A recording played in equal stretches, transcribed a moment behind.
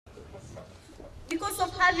Because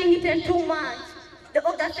of having eaten too much, the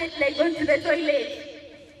ogre felt like going to the toilet.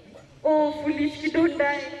 Oh, foolish kid, don't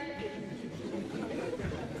die.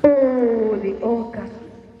 Oh, the ogre.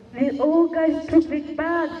 The ogre took the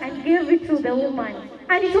bag and gave it to the woman.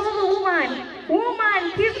 And he told the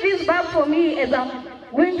woman, keep this bag for me as I'm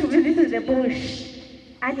going to visit the bush.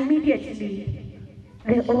 And immediately,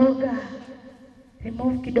 the ogre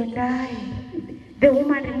removed Kidondai. The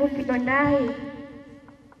woman removed Kidondai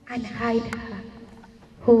and hid her.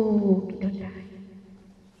 Oh, Kidondai.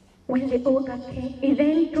 When the ogre came, he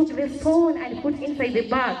then took the stone and put inside the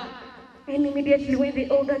bag. And immediately when the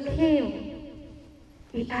ogre came,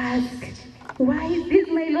 he asked, why is this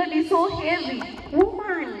my load is so heavy?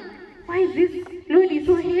 Woman, why is this load is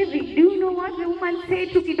so heavy? Do you know what the woman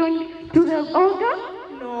said to the ogre?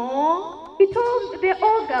 No. He told the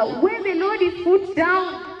ogre, when the load is put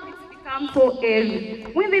down, it becomes so heavy.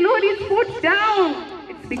 When the load is put down,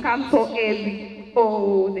 it becomes so heavy.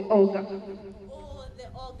 Oh, the ogre. Oh, the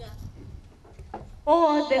ogre.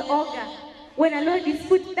 Oh, the ogre. When a load is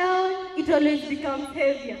put down, it always becomes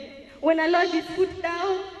heavier. When a load is put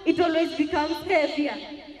down, it always becomes heavier.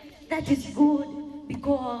 That is good,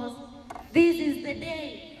 because this is the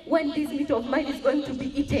day when this meat of mine is going to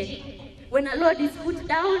be eaten. When a load is put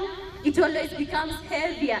down, it always becomes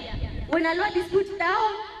heavier. When a load is put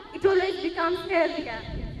down, it always becomes heavier.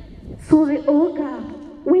 So the ogre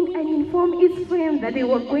went and informed his friend that they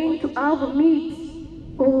were going to have meat.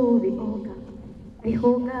 Oh, the ogre. The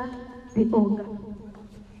ogre, the ogre.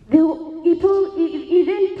 He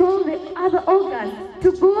then told the other ogres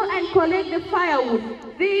to go and collect the firewood.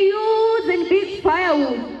 The huge and big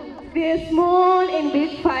firewood. The small and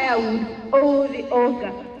big firewood. Oh, the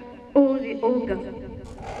ogre. Oh, the ogre.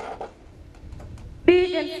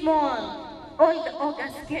 Big and small, all the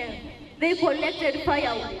ogres came. They collected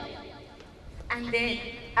firewood. And then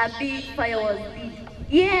a big fire was lit.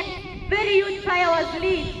 Yeah, very huge fire was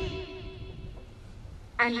lit.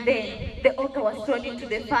 And then the ogre was thrown into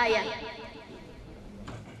the fire.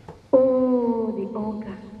 Oh, the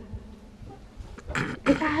ogre.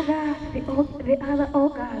 The other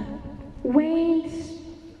ogre went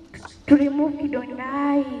to remove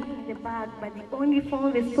Kidondai in the bag, but they only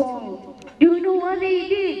found the song. Do you know what they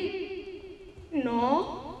did?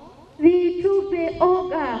 No. They took the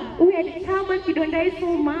ogre who had troubled Kidondai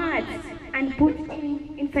so much and put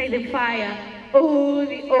him inside the fire. Oh,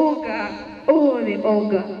 the ogre. Oh, the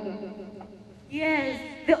ogre. Yes,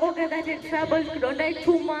 the ogre that had troubled Kidondai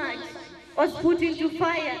too much was put into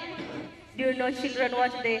fire. Do you know, children,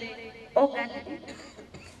 what the ogre did?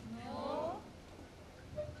 No.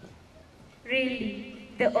 Really,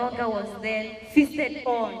 the ogre was then feasted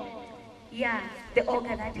on. Yeah, the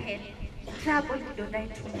ogre that had troubled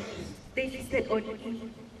Kidondai too much. They feasted on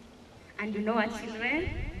him. And you know what, children?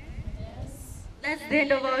 Yes. That's the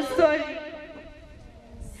end of our story.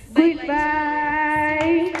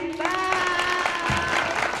 Goodbye. Bye.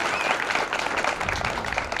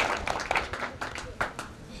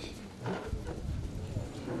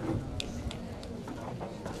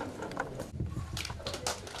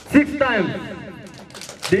 6 times.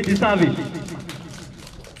 They deserve it.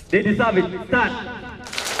 They deserve it. Start.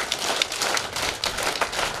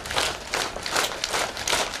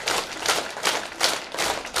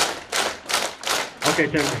 Okay,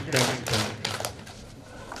 tell me.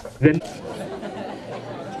 Then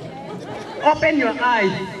open your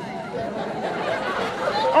eyes.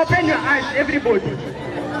 Open your eyes, everybody.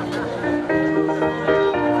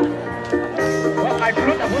 Well, I do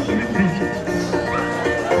not want to miss this.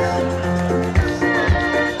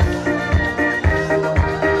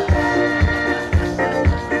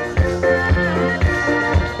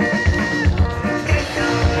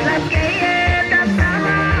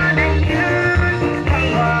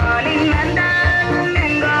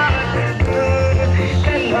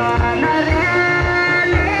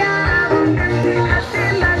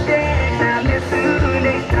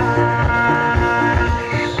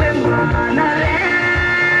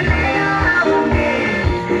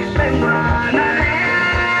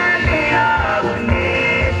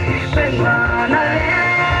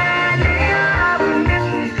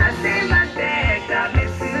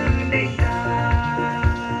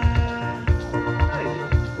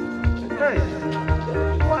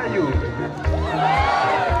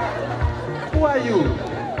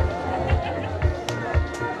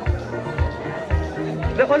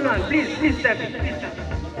 The old man, please step.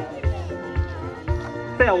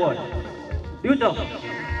 Say a word. You talk.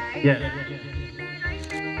 Yeah.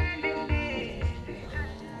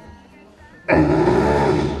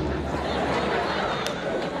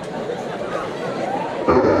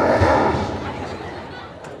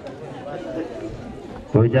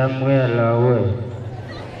 Ujamge lawe.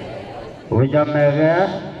 Ujamge.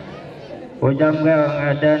 Ujamge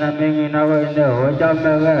ngada na mingi na wende.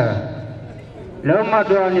 Ujamge. Lama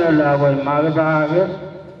tuan yo lawe magbaga.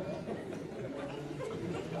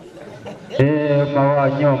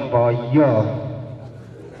 Mawa nyomba yo.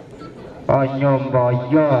 Nyomba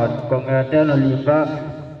yo. Kongada na limba.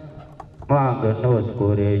 Mangga nos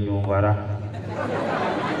kore nyungara.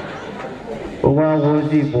 Uwa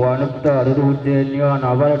wosi buan ta rute nyo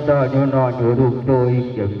na barata nyo na nyorup to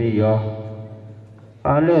ikemiya.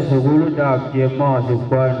 Ale segulu dak jema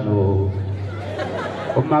sukwano.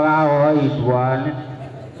 Umaga itwan.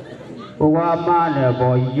 Uwa mane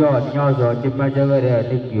boyo nyo so jema jagare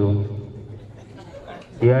dikyo.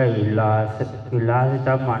 Dia ilas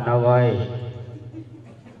tamana wai.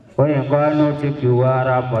 Koi engkau dikyo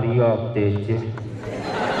ara mariok teje.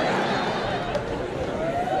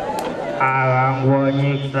 Ang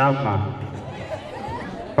wanyik sama,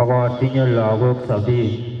 pagkatinya lagok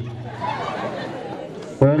sabi.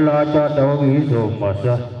 Kau laca tahu isu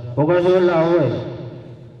masa, bukan selawe,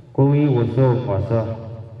 kau isu masa.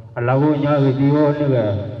 Lagunya video ni ke,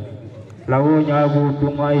 lagunya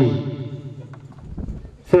butungai.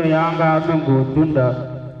 Sayang kami butunda,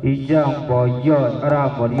 ijang boyot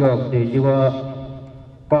ramariok de juga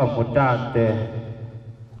pamutante.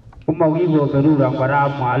 Mau ibu kerurang para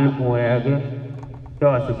malu ke,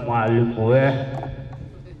 dah semua malu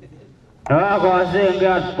Nah, kau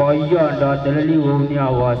senggat poyon dah terlalu unia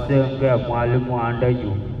waseng ke malu anda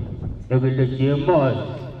ju. Tapi le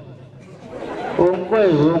cemas.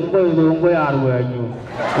 Ongkoi arwahnya.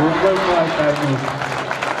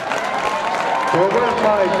 Ongkoi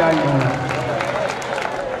mai tanya.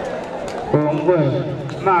 Ongkoi,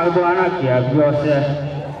 mak tu anak dia biasa.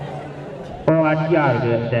 Kau ajar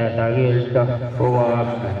dia tak dah kau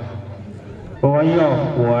apa? Kau yo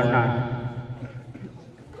kuana.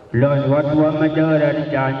 Lain waktu macam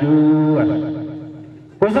ada janju.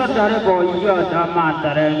 Kau sadar kau yo sama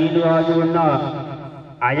terang itu aja na.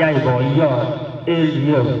 Ayah kau yo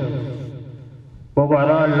elio. Kau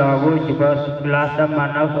baru lagu juga kelas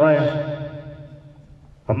mana kau?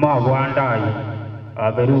 Kamu wandai.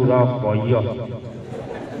 Aberu rak kau yo.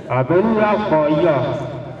 Aberu rak kau yo.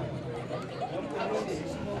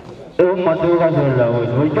 Matu kasalah,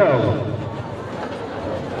 ujau.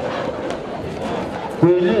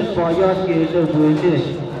 Kuilis payah kita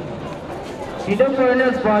kuilis. Kita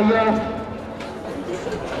kuilis payah.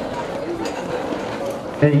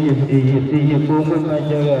 Kungkui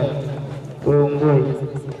macam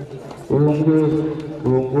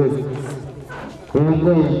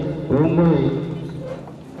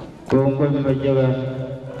kungkui macam.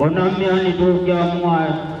 Orang ni tu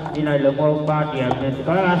jamuan. Ina lemau padi amet.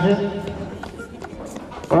 Kau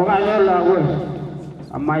kalau lagu,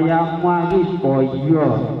 amayang magi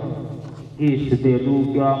poyo, isteri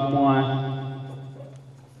jamuan.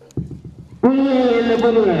 Punya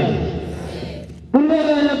leburan.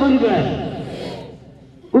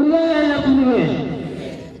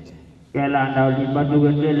 Kalau anda lima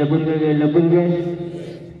dua leburan.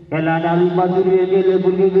 Kalau anda lima dua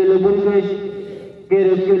leburan.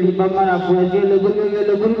 Kira lima mana pun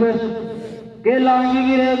leburan. Kelangi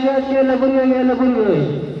kira leburan.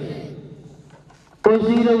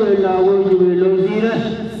 Ozira lawo ozira.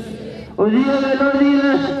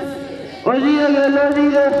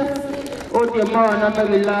 Oke mana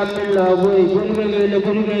pagila lawo leburan.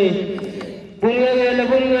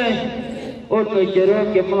 Oke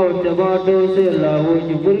cerok ke mau tebato se lawo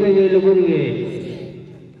leburan.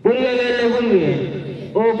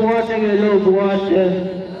 O buat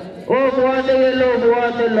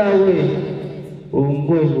lawe.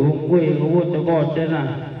 Ungkoi, buat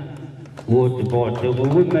na. Buat macam.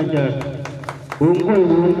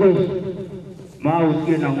 Ungkoi. Mau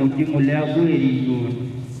kena uji mulai aku eri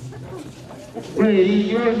ni.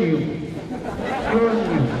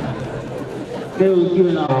 Kau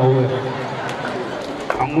kena awe.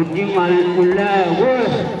 Uji mulai,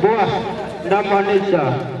 buah.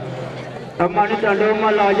 Tamanita lama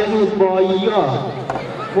laja tu boya.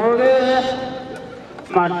 Boleh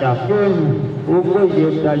mata pun ungkoi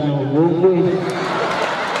je tanya ungkoi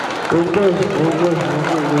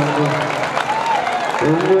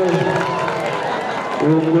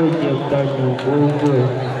je tanya ungkoi.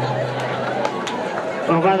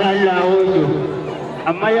 Orang lalu tu,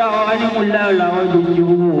 amaya orang ni mula lalu tu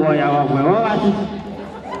juga orang awak.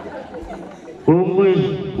 Ungkoi.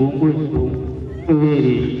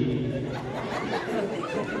 Very.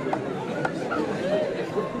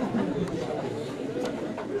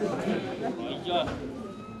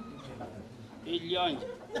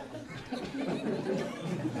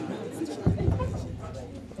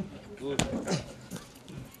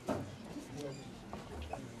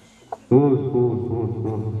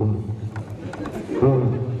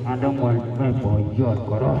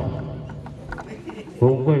 koro.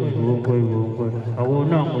 Bungkoi. Aku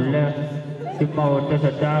nak mulai mau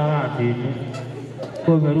tersedia sini.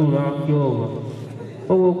 Kau baru rakio.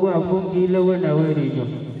 Aku abang gila wana werijo.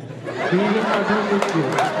 Gila ada tu.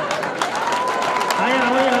 Ayah.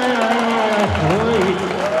 Oi.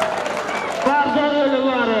 Pasal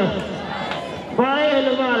lebar. Baik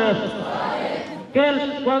lebar. Kel,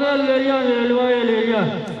 wagal lelia.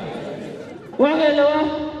 Wagal lewa.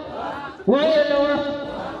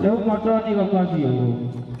 Lewa motor ni kakak dia.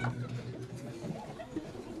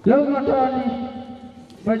 Lewa motor ni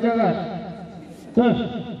berjalan. Terus,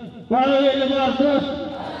 wagal lebar terus.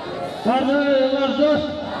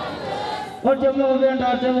 Oh cuma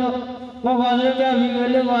benda cuma, kau wagalnya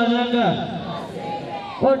bingele wagalnya.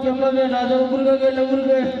 Oh cuma benda cuma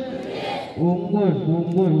burge. Unggoy.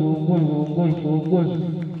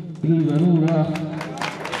 Ini baru lah.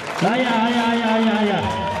 Ayah.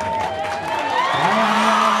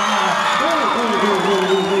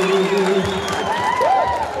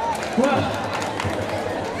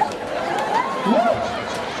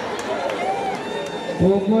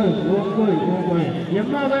 Unggoy.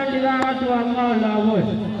 Yamma bandira tu amal lawoy.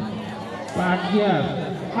 Bahagia.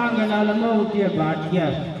 Angin alam mau dia bahagia.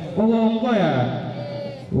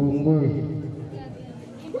 Unggoy.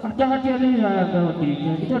 Hati-hati ni saya tahu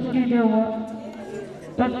tiga.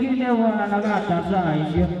 Tadi dewa anak atas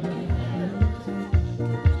saya.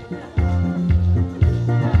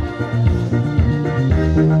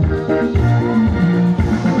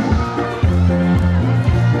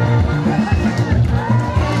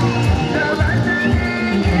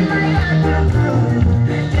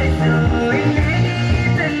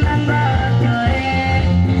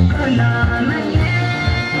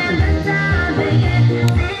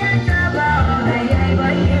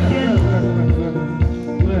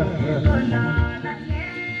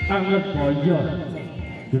 Sangat pojok,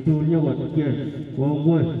 betulnya wakil,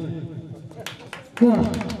 wongoi. Wah,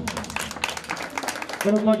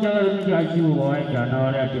 kalau kau jangan jaju, wahai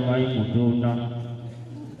jangan ada wahai muduna.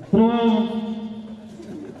 Terus,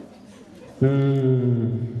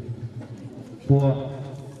 wah,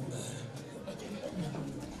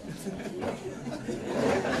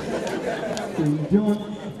 tunjuk,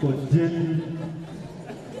 konjen,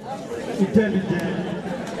 intelligent,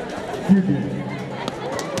 student.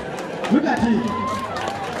 Look at him.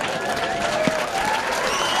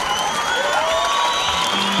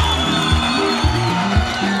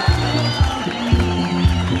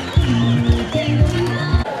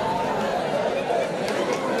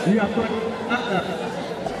 We have got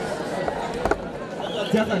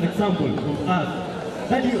just an example from us.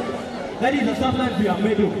 That is the substance we are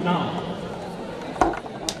made of now.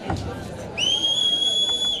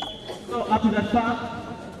 So up to that part,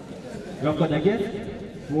 we have got a guest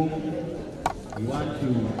whom we want to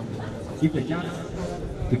give the chance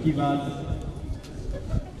to give us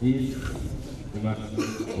his remarks.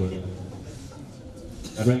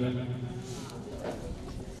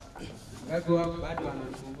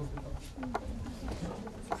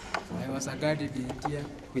 I was a guardian here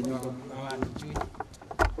when you were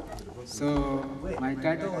so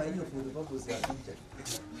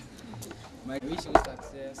my wish was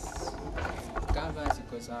success. Canvas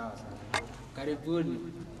iko sawa sana. Karibuni.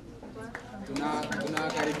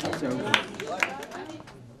 Tunawakaribisha huko.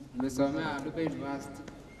 Nimesomea Lupe University.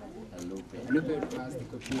 Lupe University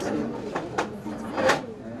kwa K.C.S.E.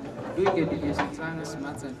 Doing education science,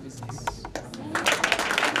 maths and physics.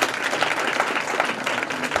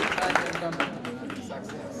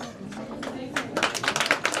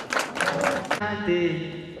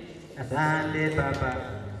 Asante Baba,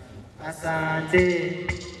 asante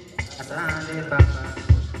Baba.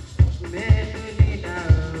 Umetulida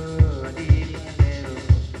adiwa leo,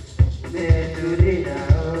 umetulida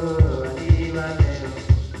adiwa leo.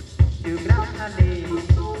 Shukrani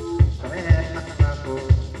kwa wema wako,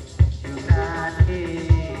 shukrani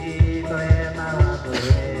kwa wema wako.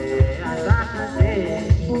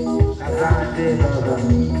 Asante Baba,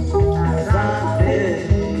 asante.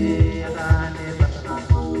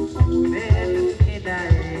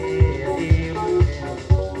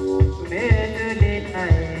 Let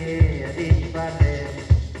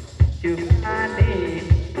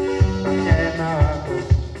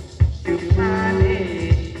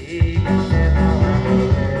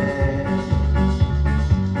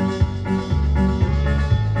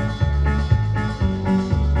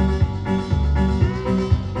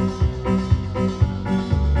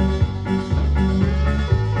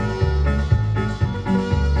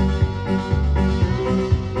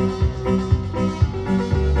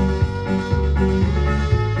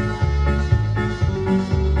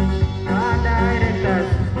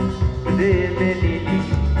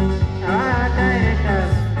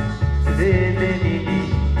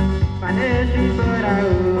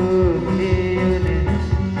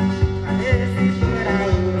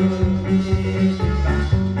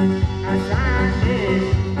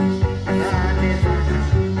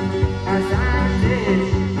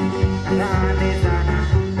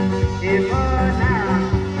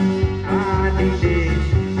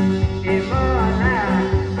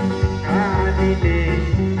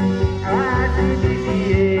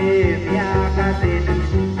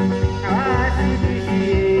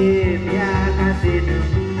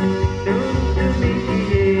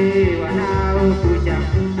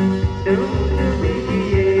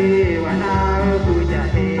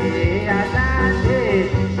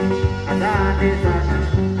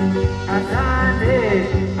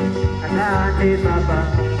Asante Baba,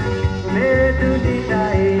 umetulinda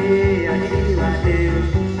aliwa leo,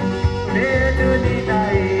 umetulinda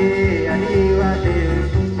aliwa leo.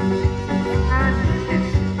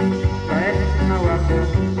 Kwa wema wako,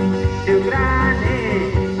 shukrani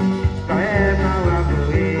kwa wema wako.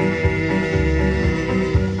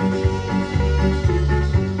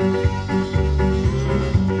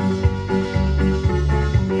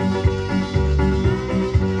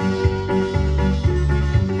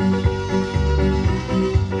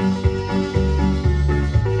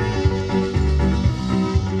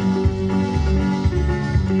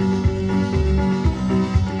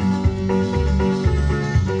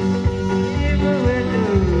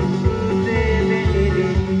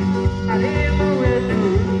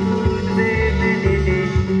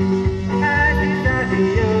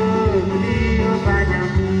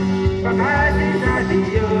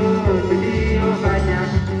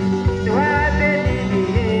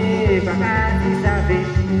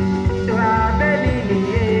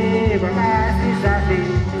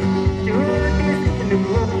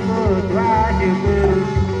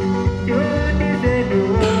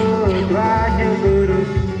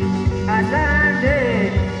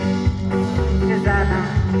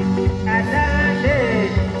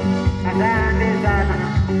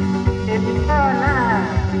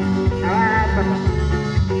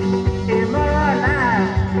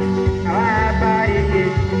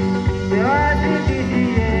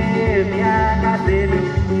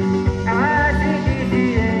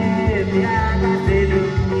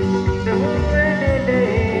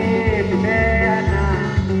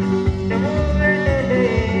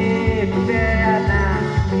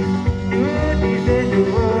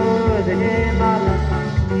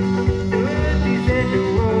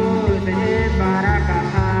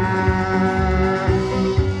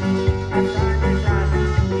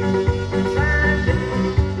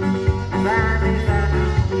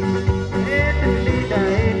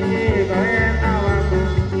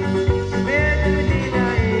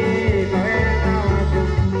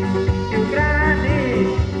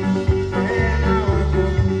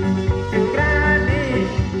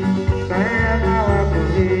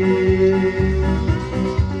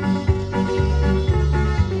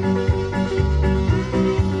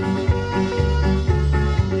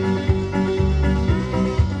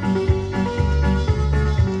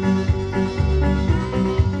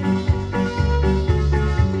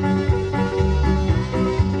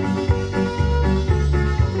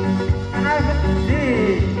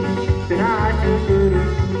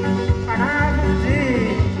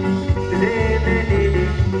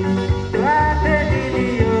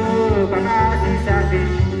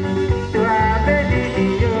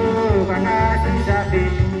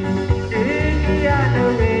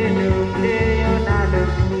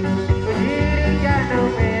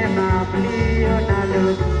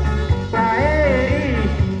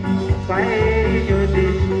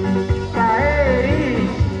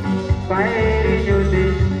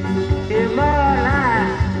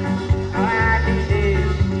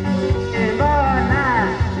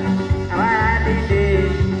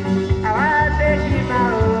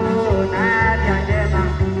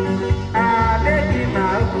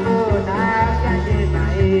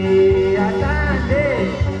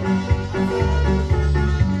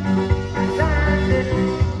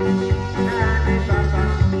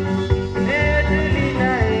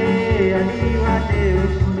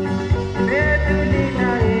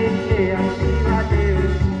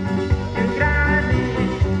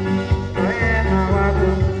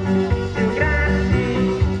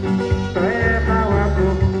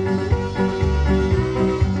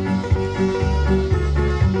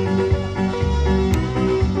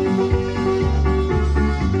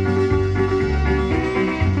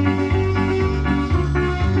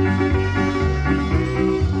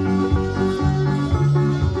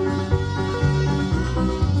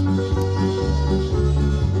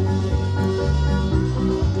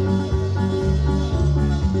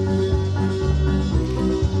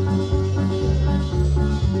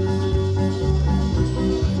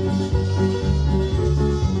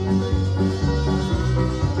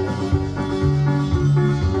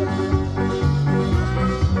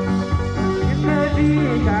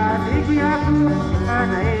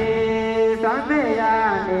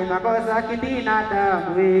 Makosa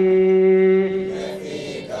kibinadamu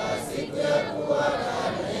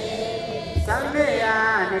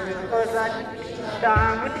sameane makosa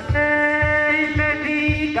kibinadamu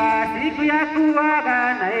imefika siku ya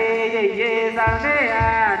kuaga na yeye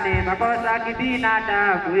sameane makosa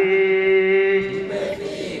kibinadamu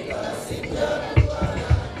imefika siku ya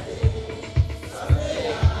kuaga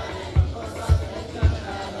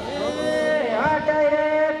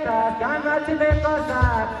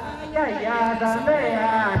ya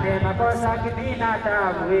sameane makosa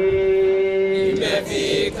kibinadamu.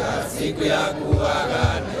 Imefika siku ya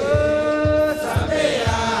kuagana,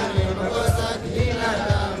 sameane makosa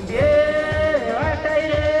kibinadamu.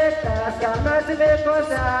 Wataileta kama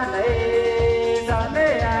zimekosana,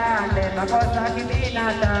 sameane makosa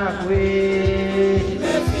kibinadamu.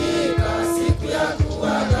 Imefika siku ya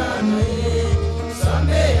kuagana,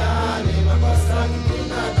 sameane makosa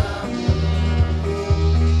kibinadamu.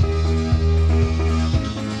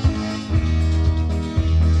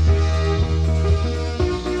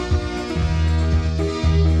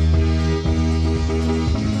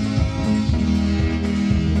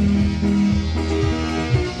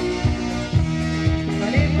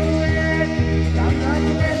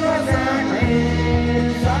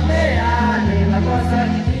 Sameane makosa